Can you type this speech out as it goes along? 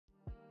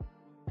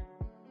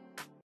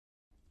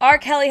R.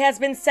 Kelly has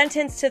been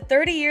sentenced to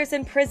 30 years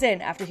in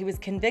prison after he was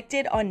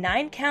convicted on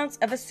 9 counts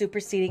of a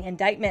superseding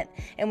indictment,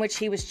 in which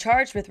he was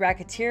charged with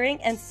racketeering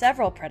and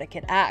several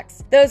predicate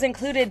acts. Those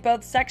included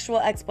both sexual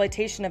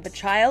exploitation of a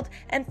child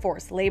and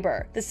forced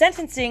labor. The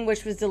sentencing,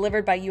 which was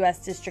delivered by U.S.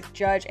 District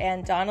Judge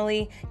Ann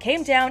Donnelly,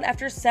 came down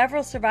after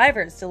several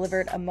survivors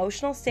delivered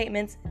emotional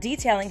statements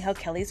detailing how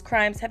Kelly's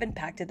crimes have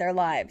impacted their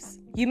lives.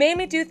 "You made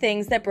me do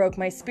things that broke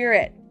my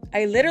spirit.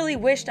 I literally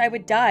wished I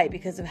would die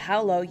because of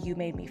how low you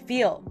made me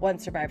feel," one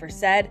survivor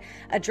said,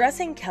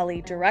 addressing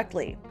Kelly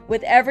directly.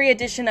 "With every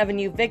addition of a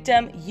new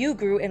victim, you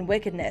grew in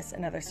wickedness,"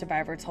 another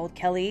survivor told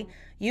Kelly.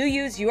 "You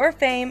use your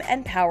fame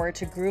and power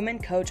to groom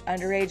and coach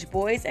underage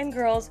boys and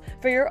girls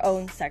for your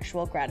own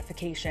sexual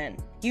gratification.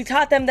 You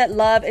taught them that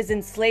love is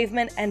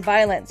enslavement and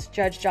violence,"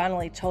 Judge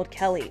Donnelly told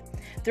Kelly.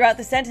 Throughout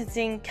the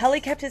sentencing,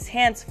 Kelly kept his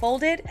hands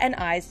folded and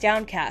eyes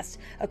downcast,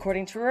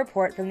 according to a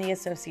report from the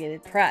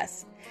Associated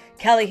Press.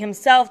 Kelly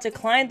himself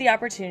declined the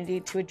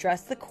opportunity to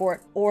address the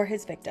court or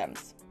his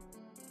victims.